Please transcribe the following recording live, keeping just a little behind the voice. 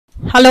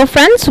Hello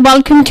friends,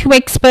 welcome to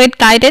Expert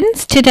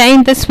Guidance. Today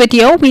in this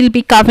video we'll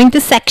be covering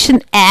the section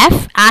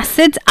F,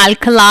 Acids,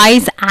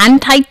 Alkalis and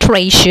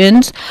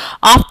Titrations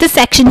of the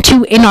section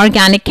 2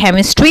 Inorganic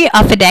Chemistry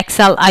of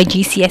Edexcel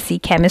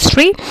IGCSE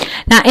Chemistry.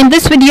 Now in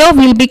this video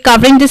we'll be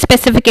covering the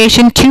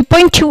specification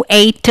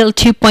 2.28 till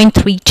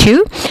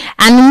 2.32,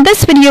 and in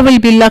this video we'll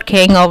be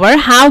looking over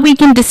how we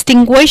can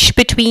distinguish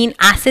between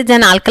acids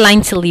and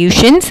alkaline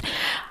solutions,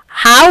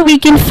 how we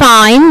can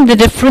find the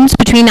difference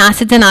between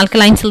acids and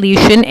alkaline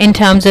solution in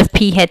terms of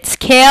pH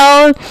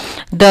scale,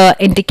 the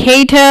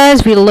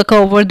indicators. We'll look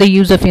over the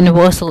use of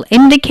universal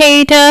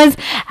indicators,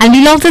 and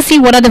we'll also see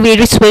what are the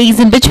various ways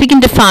in which we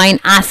can define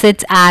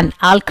acids and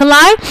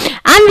alkali,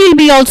 and we'll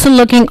be also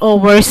looking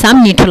over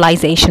some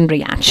neutralization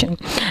reaction.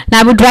 Now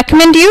I would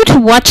recommend you to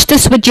watch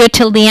this video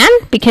till the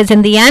end, because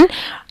in the end,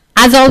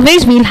 as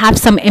always, we'll have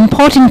some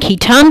important key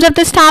terms of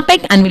this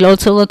topic, and we'll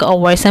also look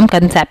over some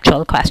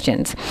conceptual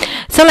questions.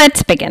 So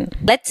let's begin.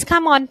 Let's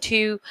come on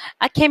to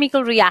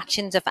chemical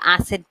reactions of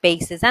acid,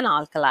 bases, and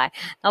alkali.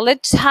 Now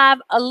let's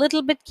have a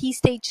little bit key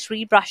stage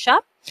 3 brush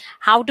up.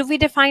 How do we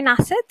define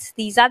acids?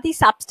 These are the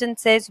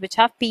substances which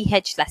have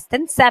pH less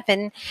than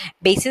 7.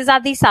 Bases are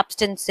the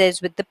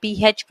substances with the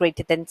pH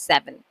greater than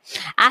 7.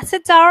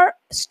 Acids are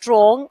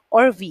strong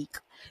or weak.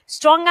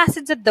 Strong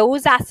acids are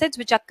those acids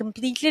which are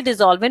completely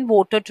dissolved in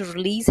water to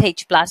release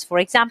H+. For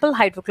example,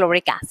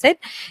 hydrochloric acid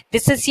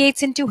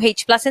dissociates into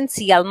H+ and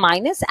Cl-,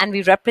 and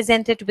we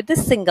represent it with a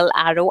single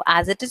arrow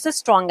as it is a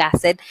strong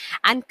acid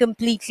and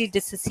completely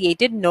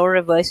dissociated, no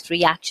reverse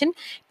reaction.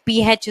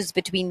 pH is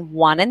between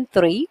 1 and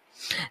 3.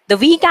 The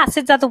weak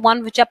acids are the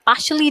ones which are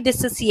partially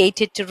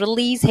dissociated to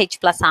release H+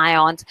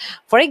 ions.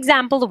 For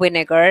example, the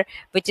vinegar,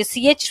 which is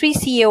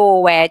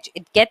CH3COOH,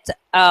 it gets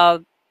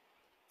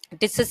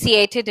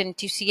dissociated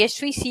into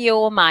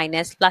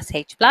CH3COO- plus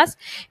H+.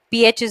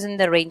 pH is in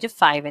the range of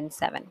 5 and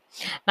 7.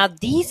 Now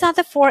these are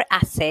the 4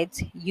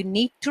 acids you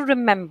need to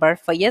remember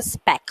for your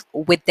spec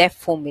with their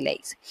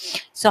formulas.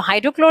 So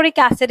hydrochloric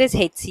acid is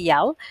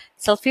HCl,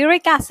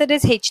 sulfuric acid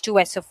is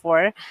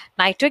H2SO4,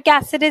 nitric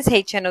acid is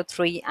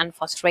HNO3, and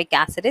phosphoric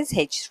acid is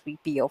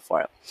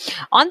H3PO4.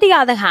 On the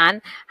other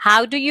hand,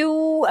 how do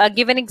you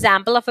give an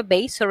example of a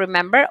base? So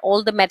remember,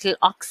 all the metal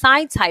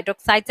oxides,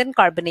 hydroxides, and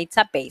carbonates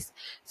are base.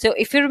 So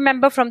if you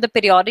remember from the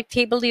periodic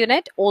table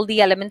unit, all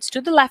the elements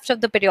to the left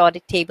of the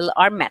periodic table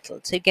are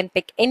metals. So you can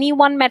pick any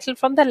one metal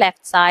from the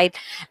left side.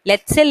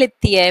 Let's say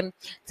lithium.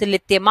 So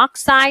lithium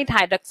oxide,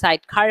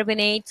 hydroxide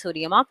carbonate,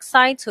 sodium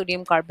oxide,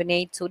 sodium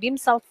carbonate, sodium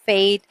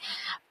sulfate,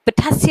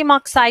 potassium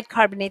oxide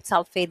carbonate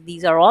sulfate.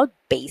 These are all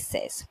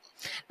bases.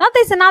 Now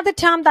there's another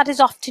term that is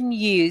often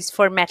used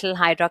for metal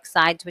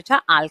hydroxides, which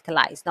are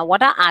alkalis. Now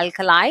what are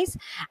alkalis?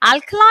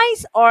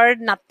 Alkalis are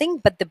nothing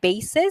but the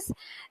bases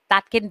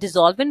that can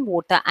dissolve in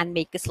water and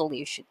make a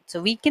solution. So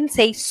we can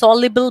say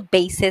soluble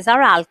bases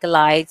are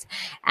alkalis,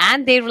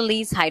 and they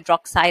release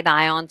hydroxide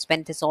ions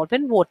when dissolved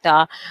in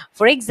water.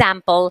 For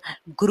example,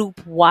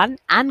 group 1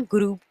 and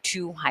group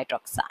 2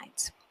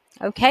 hydroxides.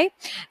 Okay,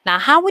 now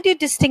how would you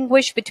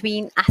distinguish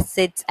between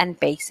acids and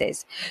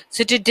bases?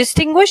 So to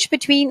distinguish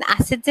between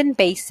acids and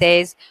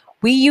bases,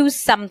 we use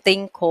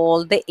something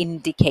called the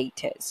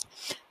indicators.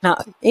 Now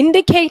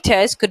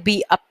indicators could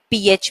be a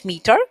pH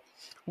meter,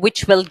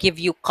 which will give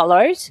you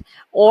colors,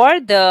 or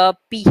the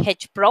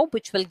pH probe,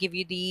 which will give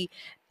you the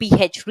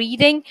pH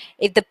reading.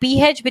 If the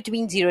pH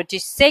between 0 to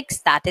 6,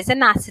 that is an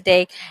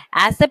acidic.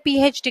 As the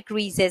pH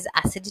decreases,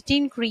 acidity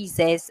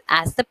increases.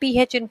 As the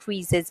pH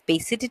increases,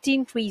 basicity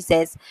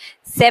increases.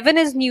 7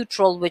 is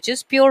neutral, which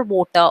is pure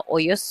water or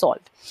your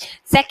salt.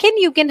 Second,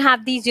 you can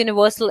have these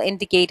universal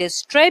indicator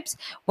strips.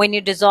 When you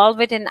dissolve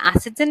it in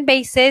acids and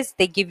bases,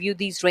 they give you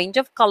these range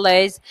of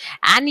colors,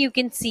 and you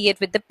can see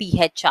it with the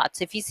pH charts.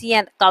 If you see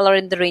a color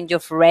in the range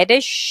of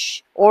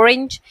reddish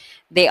orange,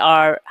 they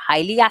are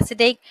highly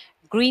acidic.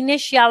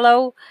 Greenish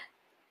yellow,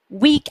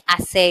 weak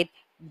acid.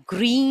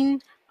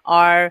 Green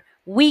or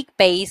weak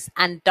base,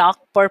 and dark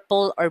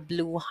purple or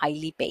blue,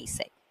 highly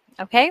basic.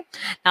 Okay,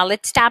 now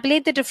let's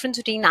tabulate the difference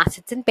between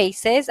acids and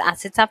bases.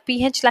 Acids have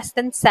pH less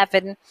than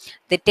 7.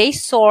 They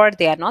taste sour.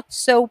 They are not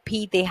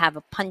soapy. They have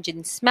a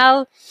pungent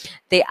smell.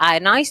 They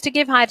ionize to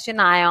give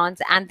hydrogen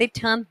ions, and they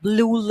turn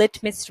blue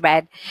litmus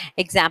red.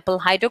 Example,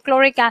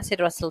 hydrochloric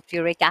acid or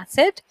sulfuric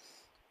acid.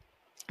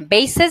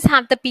 Bases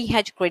have the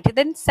pH greater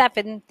than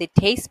 7. They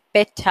taste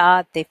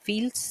bitter. They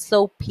feel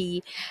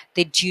soapy.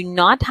 They do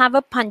not have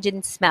a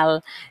pungent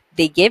smell.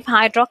 They give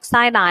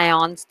hydroxide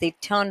ions. They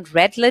turn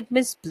red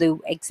litmus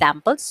blue.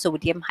 Example,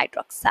 sodium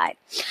hydroxide.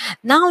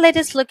 Now let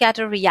us look at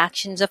the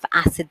reactions of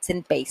acids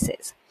and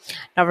bases.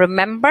 Now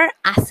remember,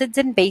 acids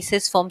and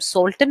bases form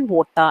salt and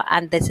water,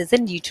 and this is a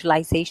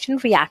neutralization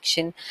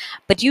reaction,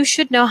 but you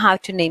should know how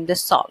to name the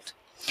salt.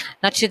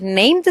 Now to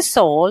name the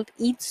salt,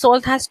 each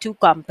salt has 2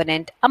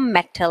 components, a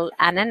metal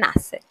and an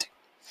acid.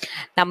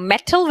 Now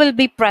metal will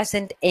be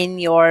present in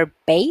your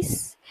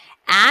base,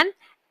 and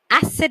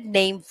acid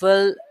name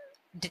will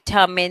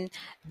determine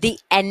the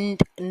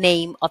end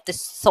name of the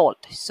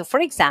salt. So for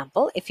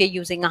example, if you're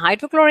using a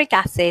hydrochloric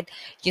acid,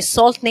 your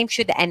salt name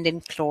should end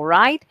in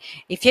chloride.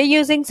 If you're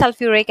using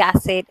sulfuric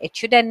acid, it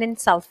should end in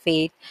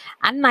sulfate,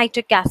 and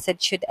nitric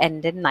acid should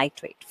end in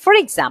nitrate. For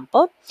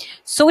example,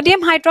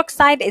 sodium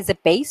hydroxide is a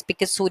base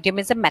because sodium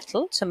is a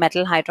metal. So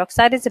metal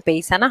hydroxide is a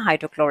base and a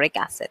hydrochloric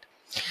acid.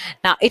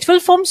 Now it will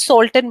form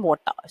salt and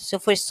water. So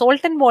for salt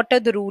and water,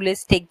 the rule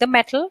is take the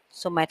metal,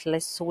 so metal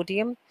is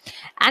sodium,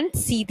 and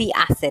see the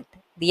acid.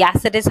 The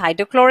acid is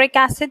hydrochloric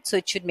acid, so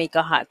it should make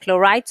a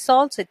chloride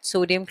salt, so it's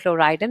sodium,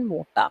 chloride, and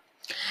water.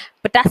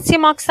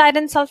 Potassium oxide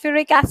and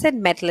sulfuric acid,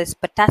 metal is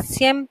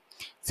potassium.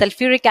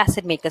 Sulfuric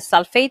acid make a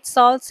sulfate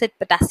salt, so it's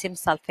potassium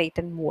sulfate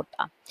and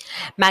water.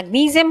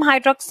 Magnesium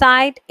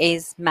hydroxide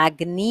is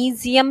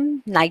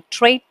magnesium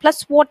nitrate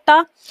plus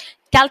water.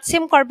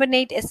 Calcium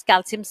carbonate is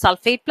calcium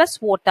sulfate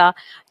plus water.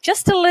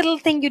 Just a little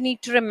thing you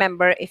need to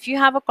remember, if you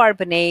have a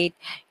carbonate,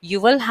 you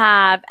will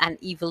have an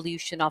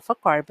evolution of a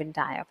carbon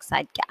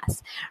dioxide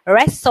gas.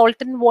 Rest salt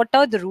and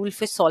water, the rule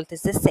for salt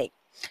is the same.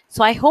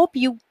 So I hope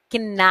you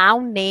can now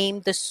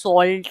name the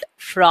salt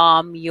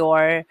from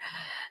your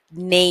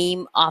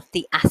name of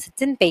the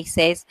acids and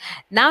bases.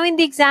 Now in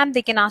the exam,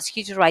 they can ask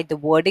you to write the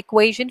word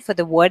equation. For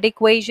the word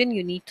equation,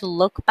 you need to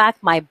look back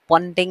my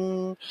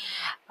bonding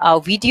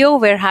video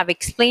where I have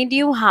explained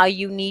you how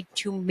you need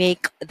to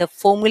make the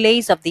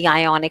formulas of the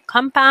ionic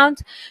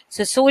compounds.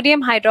 So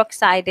sodium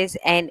hydroxide is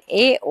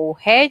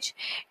NaOH.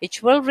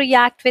 It will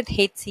react with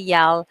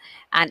HCl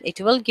and it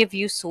will give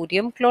you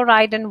sodium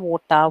chloride and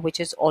water,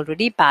 which is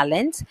already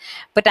balanced.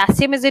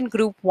 Potassium is in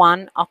group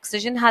 1.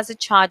 Oxygen has a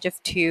charge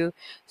of 2.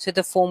 So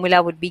the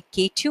formula would be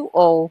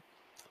K2O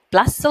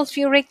plus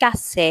sulfuric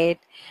acid,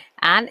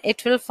 and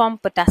it will form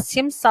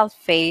potassium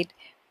sulfate,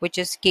 which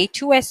is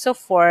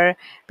K2SO4,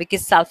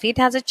 because sulfate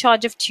has a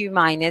charge of 2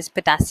 minus,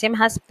 potassium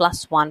has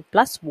plus 1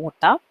 plus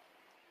water.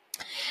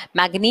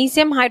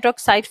 Magnesium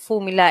hydroxide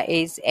formula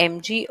is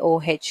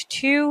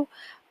MgOH2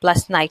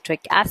 plus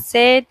nitric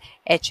acid,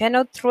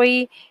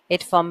 HNO3.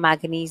 It forms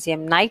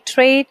magnesium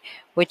nitrate,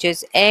 which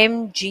is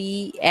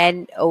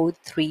MgNO3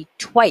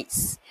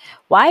 twice.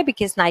 Why?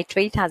 Because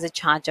nitrate has a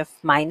charge of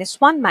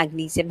 -1,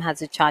 magnesium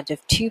has a charge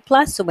of 2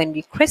 plus. So when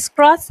we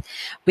crisscross,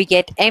 we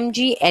get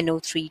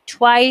MgNO3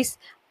 twice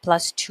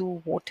plus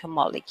 2 water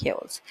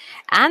molecules.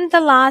 And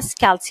the last,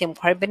 calcium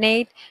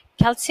carbonate.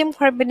 Calcium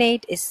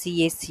carbonate is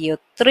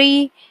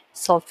CaCO3.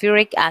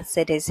 Sulfuric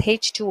acid is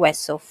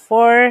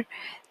H2SO4.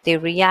 They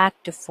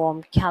react to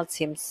form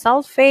calcium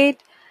sulfate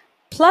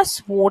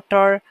plus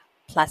water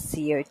plus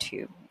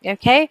CO2.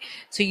 Okay,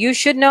 so you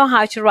should know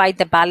how to write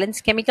the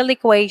balanced chemical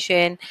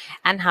equation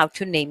and how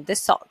to name the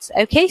salts.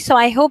 Okay, so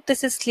I hope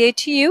this is clear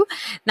to you.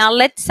 Now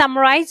let's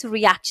summarize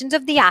reactions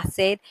of the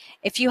acid.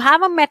 If you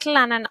have a metal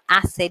and an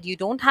acid, you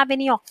don't have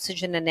any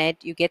oxygen in it,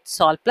 you get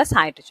salt plus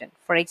hydrogen.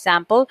 For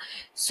example,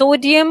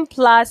 sodium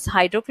plus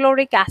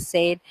hydrochloric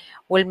acid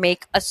will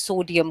make a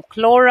sodium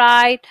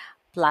chloride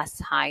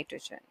plus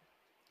hydrogen.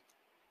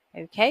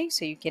 Okay,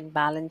 so you can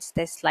balance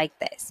this like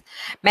this.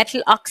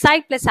 Metal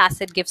oxide plus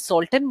acid gives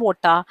salt and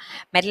water.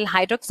 Metal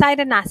hydroxide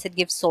and acid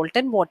gives salt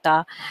and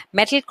water.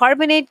 Metal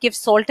carbonate gives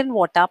salt and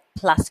water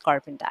plus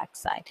carbon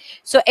dioxide.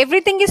 So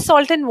everything is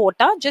salt and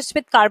water. Just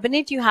with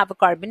carbonate, you have a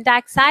carbon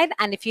dioxide.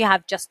 And if you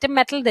have just a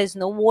metal, there's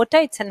no water,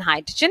 it's an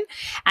hydrogen.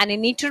 And you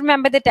need to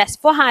remember the test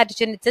for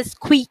hydrogen, it's a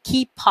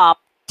squeaky pop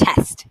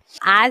test.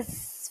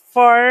 As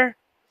for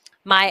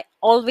my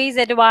always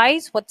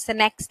advice, what's the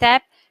next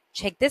step?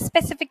 Check the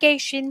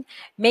specification,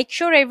 make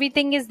sure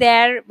everything is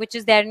there which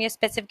is there in your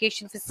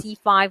specification for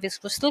C5 is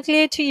crystal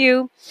clear to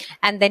you,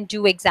 and then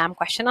do exam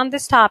question on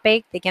this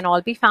topic. They can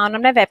all be found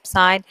on my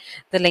website.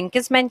 The link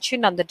is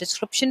mentioned on the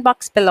description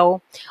box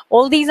below.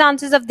 All these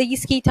answers of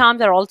these key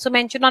terms are also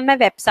mentioned on my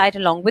website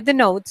along with the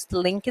notes. The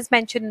link is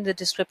mentioned in the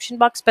description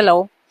box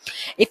below.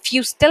 If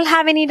you still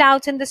have any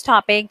doubts in this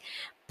topic,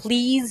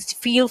 please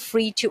feel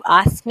free to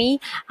ask me.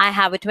 I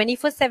have a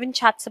 24/7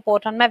 chat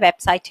support on my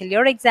website till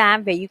your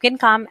exam, where you can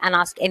come and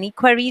ask any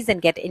queries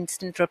and get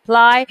instant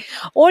reply,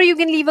 or you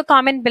can leave a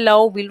comment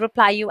below. We'll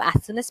reply you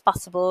as soon as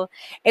possible.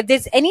 If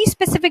there's any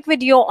specific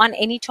video on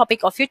any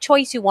topic of your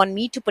choice you want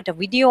me to put a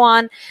video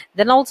on,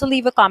 then also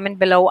leave a comment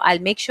below.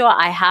 I'll make sure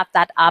I have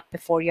that up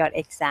before your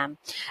exam.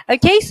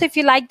 Okay, so if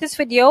you like this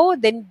video,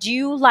 then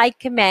do like,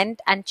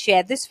 comment, and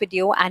share this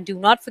video, and do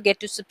not forget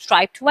to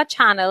subscribe to our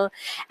channel,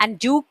 and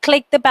do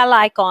click the bell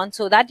icon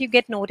so that you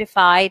get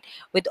notified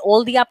with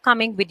all the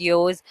upcoming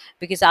videos,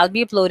 because I'll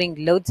be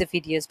uploading loads of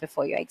videos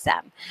before your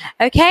exam.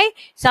 Okay,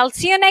 so I'll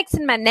see you next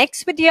in my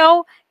next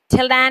video.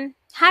 Till then,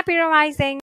 happy revising.